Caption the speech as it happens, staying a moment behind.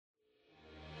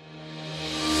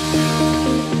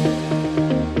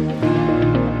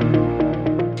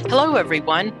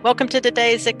everyone. Welcome to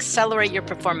today's Accelerate Your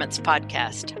Performance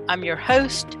podcast. I'm your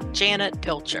host, Janet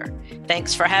Pilcher.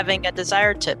 Thanks for having a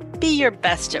desire to be your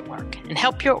best at work and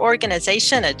help your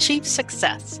organization achieve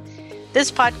success.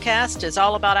 This podcast is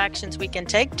all about actions we can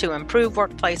take to improve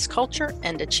workplace culture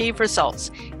and achieve results,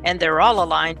 and they're all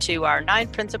aligned to our 9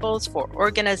 principles for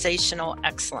organizational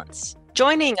excellence.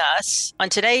 Joining us on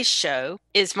today's show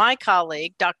is my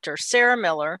colleague, Dr. Sarah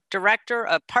Miller, Director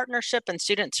of Partnership and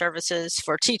Student Services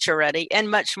for Teacher Ready, and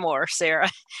much more,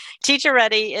 Sarah. Teacher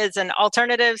Ready is an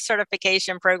alternative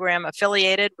certification program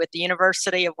affiliated with the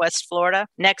University of West Florida.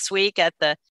 Next week at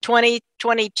the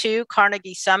 2022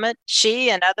 Carnegie Summit,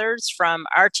 she and others from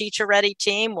our Teacher Ready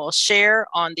team will share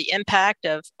on the impact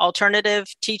of alternative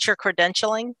teacher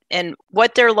credentialing and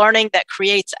what they're learning that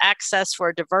creates access for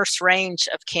a diverse range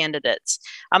of candidates.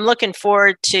 I'm looking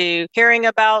forward to hearing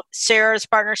about Sarah's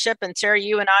partnership, and Sarah,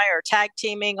 you and I are tag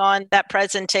teaming on that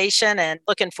presentation and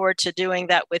looking forward to doing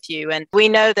that with you. And we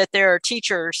know that there are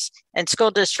teachers and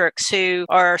school districts who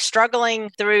are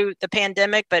struggling through the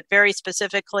pandemic, but very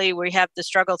specifically, we have the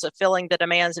struggles of filling the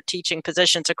demands of teaching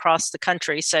positions across the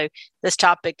country. So this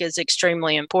topic is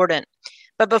extremely important.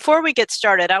 But before we get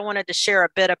started, I wanted to share a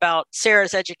bit about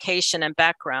Sarah's education and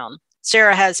background.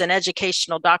 Sarah has an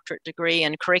educational doctorate degree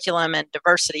in curriculum and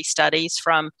diversity studies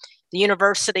from the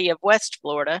University of West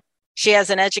Florida. She has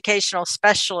an educational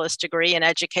specialist degree in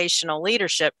educational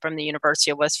leadership from the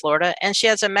University of West Florida, and she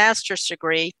has a master's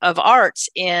degree of arts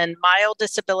in mild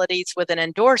disabilities with an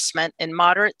endorsement in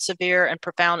moderate, severe, and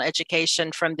profound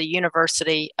education from the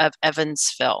University of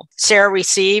Evansville. Sarah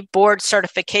received board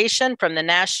certification from the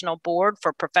National Board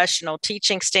for Professional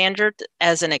Teaching Standards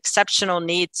as an exceptional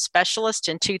needs specialist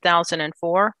in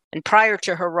 2004. And prior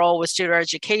to her role with Tutor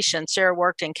Education, Sarah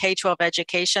worked in K-12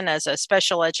 education as a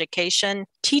special education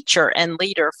teacher and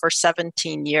leader for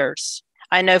 17 years.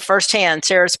 I know firsthand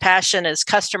Sarah's passion is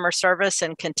customer service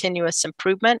and continuous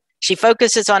improvement. She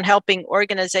focuses on helping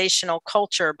organizational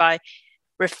culture by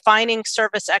refining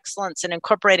service excellence and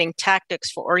incorporating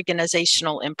tactics for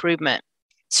organizational improvement.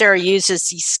 Sarah uses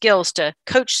these skills to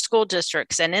coach school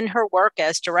districts, and in her work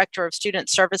as Director of Student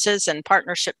Services and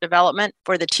Partnership Development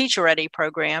for the Teacher Ready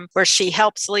program, where she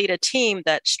helps lead a team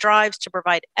that strives to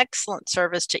provide excellent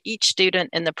service to each student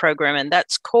in the program. And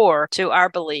that's core to our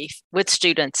belief with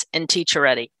students in Teacher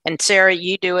Ready. And Sarah,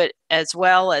 you do it as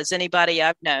well as anybody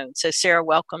I've known. So Sarah,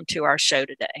 welcome to our show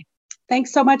today.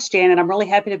 Thanks so much, Janet. I'm really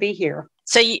happy to be here.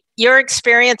 So your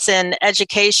experience in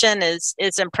education is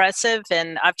impressive,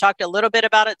 and I've talked a little bit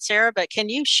about it, Sarah, but can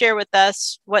you share with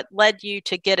us what led you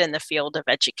to get in the field of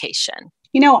education?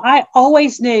 You know, I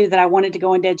always knew that I wanted to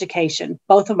go into education.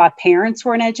 Both of my parents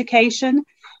were in education.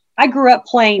 I grew up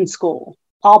playing school.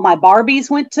 All my Barbies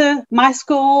went to my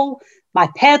school. My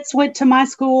pets went to my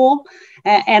school,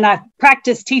 and I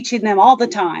practiced teaching them all the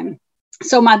time.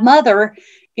 So my mother,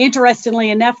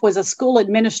 interestingly enough, was a school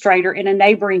administrator in a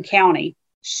neighboring county.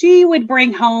 She would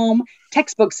bring home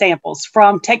textbook samples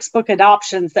from textbook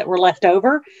adoptions that were left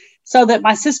over so that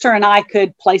my sister and I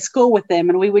could play school with them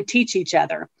and we would teach each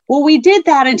other. Well, we did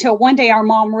that until one day our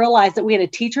mom realized that we had a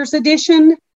teacher's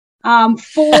edition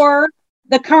for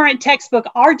the current textbook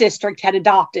our district had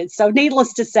adopted. So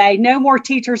needless to say, no more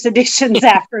teacher's editions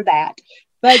after that.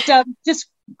 But just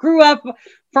grew up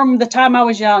from the time I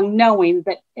was young, knowing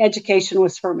that education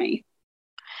was for me.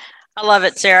 I love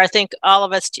it, Sarah. I think all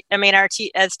of us,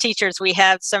 as teachers, we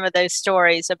have some of those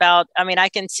stories about, I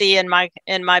can see in my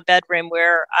bedroom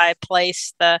where I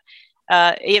place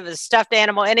even stuffed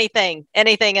animal, anything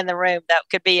in the room that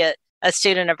could be a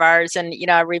student of ours. And,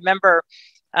 I remember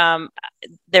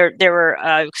there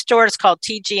were stores called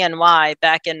TGNY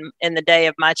back in the day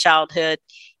of my childhood.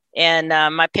 And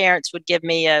my parents would give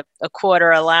me a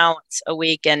quarter allowance a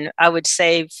week, and I would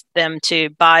save them to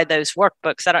buy those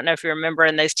workbooks. I don't know if you remember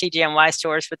in those TGNY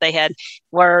stores, but they had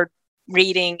word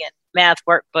reading and math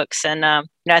workbooks. And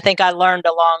I think I learned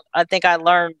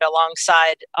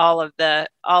alongside all of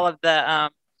the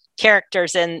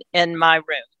characters in my room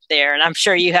there. And I'm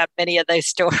sure you have many of those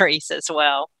stories as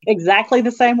well. Exactly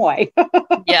the same way.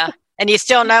 Yeah. And you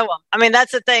still know them.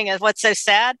 That's the thing. Is what's so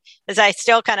sad is I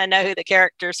still kind of know who the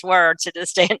characters were to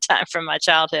this day and time from my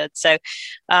childhood. So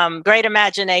great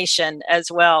imagination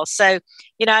as well. So,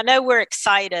 I know we're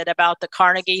excited about the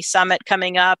Carnegie Summit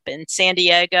coming up in San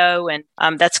Diego. And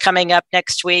that's coming up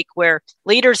next week, where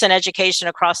leaders in education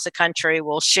across the country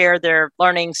will share their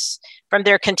learnings from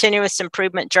their continuous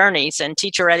improvement journeys. And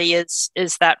Teacher Ready is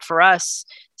that for us.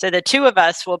 So the two of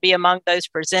us will be among those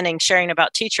presenting, sharing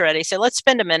about Teacher Ready. So let's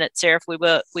spend a minute, Sarah,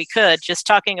 if we could, just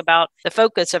talking about the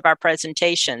focus of our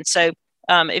presentation. So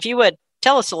if you would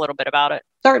tell us a little bit about it.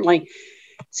 Certainly.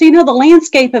 So, the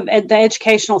landscape of the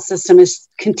educational system is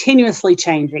continuously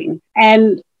changing,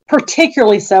 and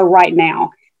particularly so right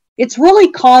now. It's really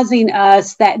causing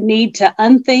us that need to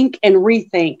unthink and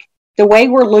rethink the way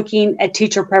we're looking at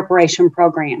teacher preparation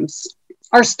programs.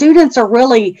 Our students are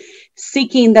really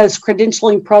seeking those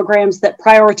credentialing programs that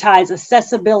prioritize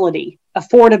accessibility,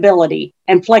 affordability,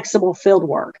 and flexible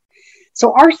fieldwork.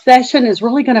 So our session is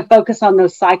really going to focus on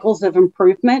those cycles of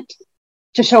improvement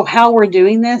to show how we're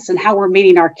doing this and how we're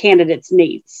meeting our candidates'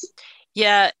 needs.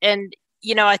 Yeah, and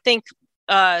I think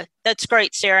that's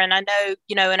great, Sarah. And I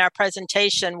know, in our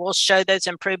presentation, we'll show those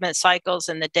improvement cycles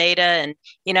and the data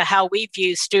and, how we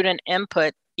view student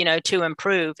input, to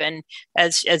improve. And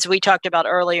as we talked about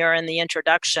earlier in the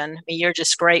introduction, you're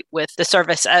just great with the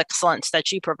service excellence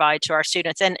that you provide to our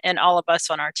students and all of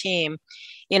us on our team.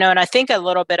 And I think a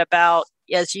little bit about,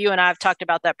 as you and I have talked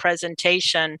about that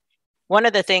presentation, one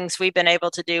of the things we've been able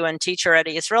to do in Teacher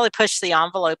Ready is really push the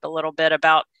envelope a little bit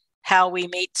about how we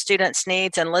meet students'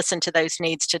 needs and listen to those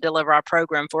needs to deliver our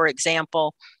program. For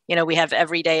example, we have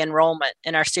everyday enrollment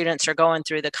and our students are going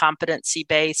through the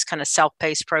competency-based kind of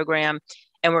self-paced program.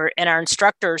 And our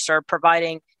instructors are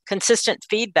providing consistent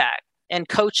feedback and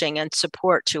coaching and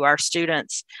support to our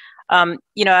students.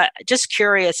 Just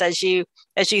curious, as you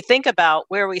think about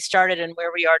where we started and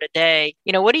where we are today,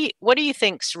 what do you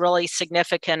think's really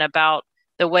significant about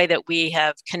the way that we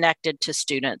have connected to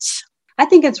students? I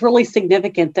think it's really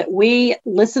significant that we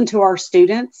listen to our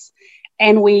students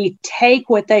and we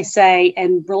take what they say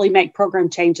and really make program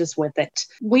changes with it.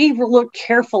 We look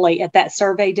carefully at that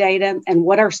survey data and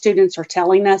what our students are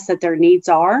telling us that their needs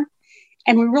are.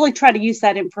 And we really try to use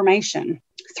that information.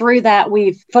 Through that,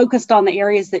 we've focused on the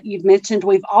areas that you've mentioned.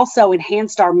 We've also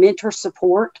enhanced our mentor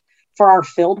support for our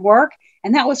field work.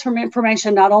 And that was from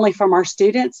information not only from our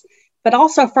students, but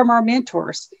also from our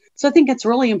mentors. So I think it's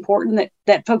really important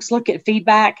that folks look at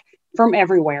feedback from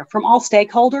everywhere, from all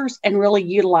stakeholders, and really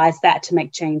utilize that to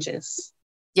make changes.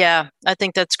 Yeah, I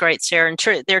think that's great, Sarah.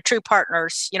 And they're true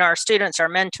partners. Our students, our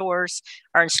mentors,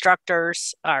 our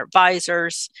instructors, our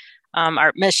advisors, our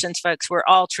admissions folks, we're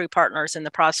all true partners in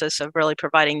the process of really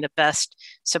providing the best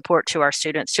support to our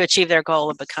students to achieve their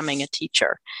goal of becoming a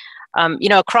teacher.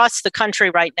 Across the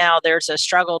country right now, there's a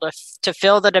struggle to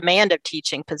fill the demand of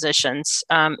teaching positions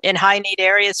in high need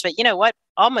areas, but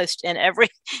almost in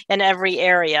every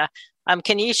area.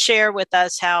 Can you share with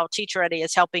us how Teacher Ready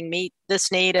is helping meet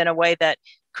this need in a way that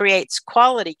creates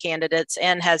quality candidates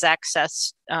and has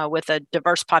access with a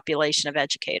diverse population of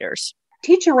educators?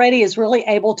 Teacher Ready is really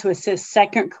able to assist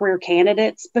second career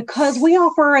candidates because we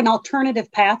offer an alternative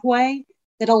pathway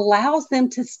that allows them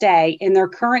to stay in their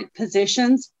current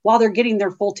positions while they're getting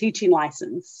their full teaching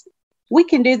license. We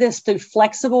can do this through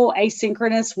flexible,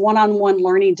 asynchronous, one-on-one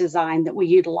learning design that we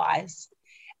utilize.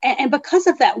 And because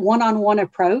of that one-on-one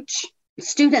approach,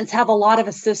 students have a lot of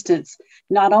assistance,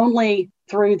 not only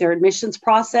through their admissions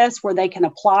process where they can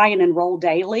apply and enroll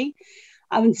daily,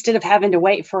 instead of having to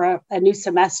wait for a new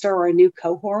semester or a new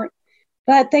cohort,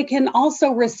 but they can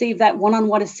also receive that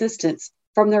one-on-one assistance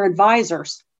from their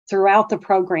advisors throughout the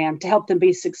program to help them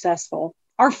be successful.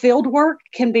 Our field work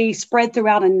can be spread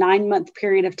throughout a 9-month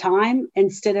period of time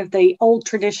instead of the old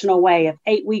traditional way of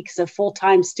 8 weeks of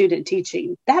full-time student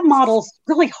teaching. That model's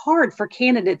really hard for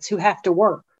candidates who have to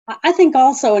work. I think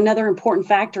also another important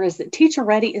factor is that Teacher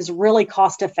Ready is really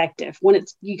cost effective when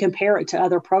you compare it to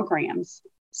other programs.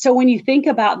 So when you think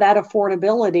about that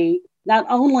affordability, not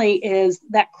only is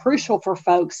that crucial for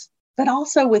folks, but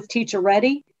also with Teacher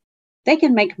Ready, they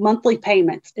can make monthly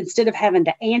payments instead of having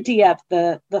to ante up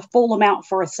the full amount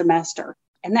for a semester.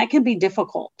 And that can be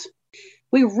difficult.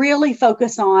 We really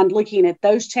focus on looking at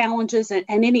those challenges and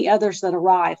any others that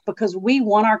arrive because we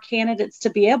want our candidates to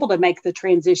be able to make the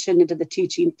transition into the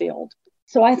teaching field.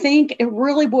 So I think it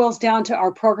really boils down to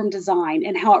our program design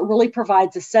and how it really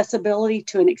provides accessibility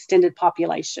to an extended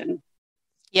population.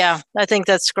 Yeah, I think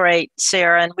that's great,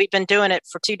 Sarah. And we've been doing it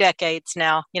for 2 decades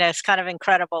now. It's kind of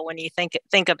incredible when you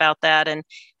think about that. And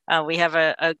we have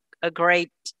a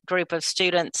great group of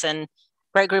students and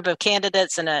great group of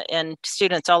candidates and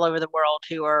students all over the world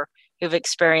who've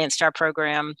experienced our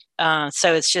program.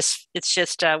 So it's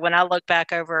just when I look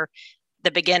back over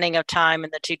the beginning of time in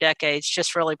the 2 decades,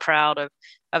 just really proud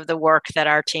of the work that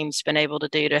our team's been able to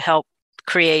do to help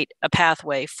create a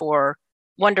pathway for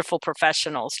wonderful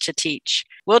professionals to teach.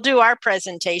 We'll do our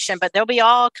presentation, but there'll be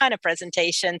all kind of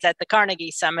presentations at the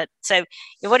Carnegie Summit. So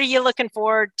what are you looking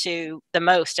forward to the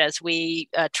most as we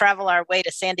travel our way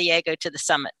to San Diego to the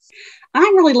summit?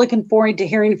 I'm really looking forward to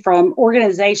hearing from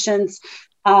organizations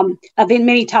of in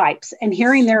many types, and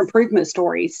hearing their improvement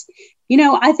stories.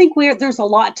 I think there's a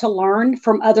lot to learn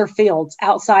from other fields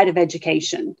outside of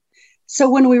education. So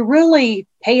when we really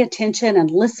pay attention and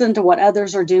listen to what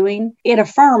others are doing, it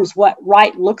affirms what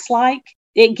right looks like.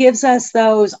 It gives us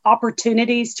those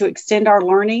opportunities to extend our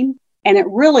learning, and it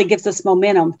really gives us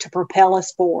momentum to propel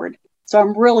us forward. So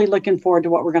I'm really looking forward to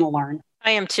what we're going to learn.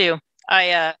 I am too.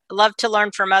 I love to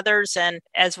learn from others. And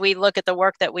as we look at the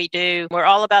work that we do, we're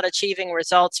all about achieving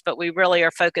results, but we really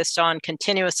are focused on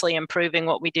continuously improving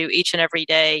what we do each and every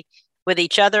day with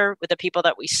each other, with the people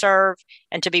that we serve,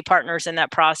 and to be partners in that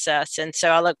process. And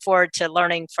so I look forward to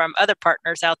learning from other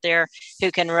partners out there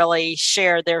who can really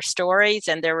share their stories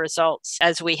and their results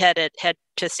as we head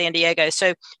to San Diego.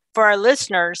 So for our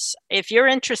listeners, if you're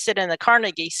interested in the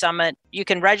Carnegie Summit, you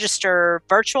can register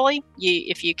virtually.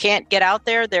 If you can't get out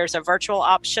there, there's a virtual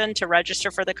option to register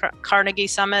for the Carnegie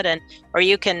Summit, or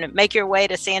you can make your way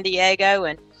to San Diego.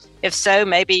 And if so,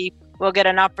 maybe we'll get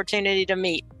an opportunity to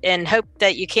meet, and hope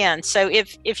that you can. So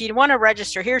if you want to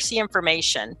register, here's the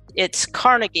information. It's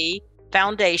Carnegie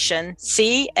Foundation,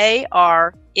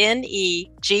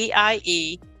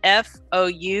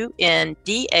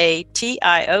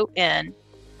 CarnegieFoundation,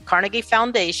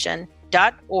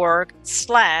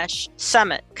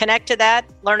 CarnegieFoundation.org/summit. Connect to that,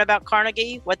 learn about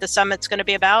Carnegie, what the summit's going to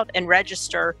be about, and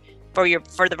register for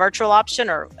the virtual option,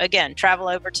 or again, travel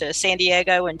over to San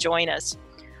Diego and join us.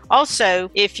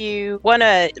 Also, if you want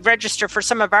to register for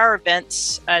some of our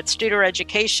events at Studer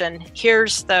Education,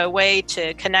 here's the way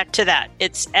to connect to that.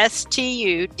 It's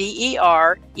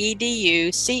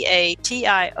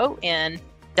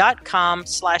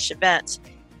STUDEREDUCATION.com/events.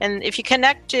 And if you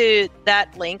connect to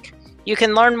that link, you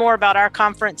can learn more about our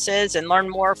conferences and learn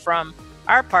more from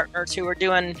our partners who are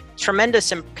doing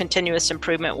tremendous continuous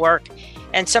improvement work,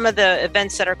 and some of the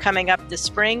events that are coming up this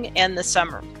spring and the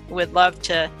summer. We'd love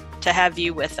to have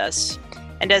you with us.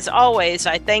 And as always,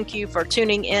 I thank you for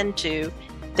tuning in to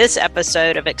this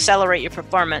episode of Accelerate Your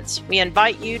Performance. We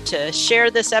invite you to share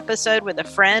this episode with a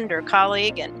friend or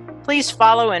colleague, and please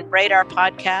follow and rate our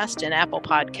podcast in Apple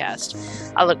Podcast.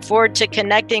 I look forward to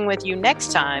connecting with you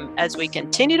next time as we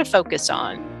continue to focus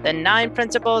on the 9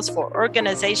 principles for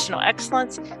organizational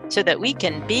excellence so that we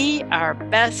can be our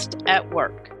best at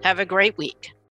work. Have a great week.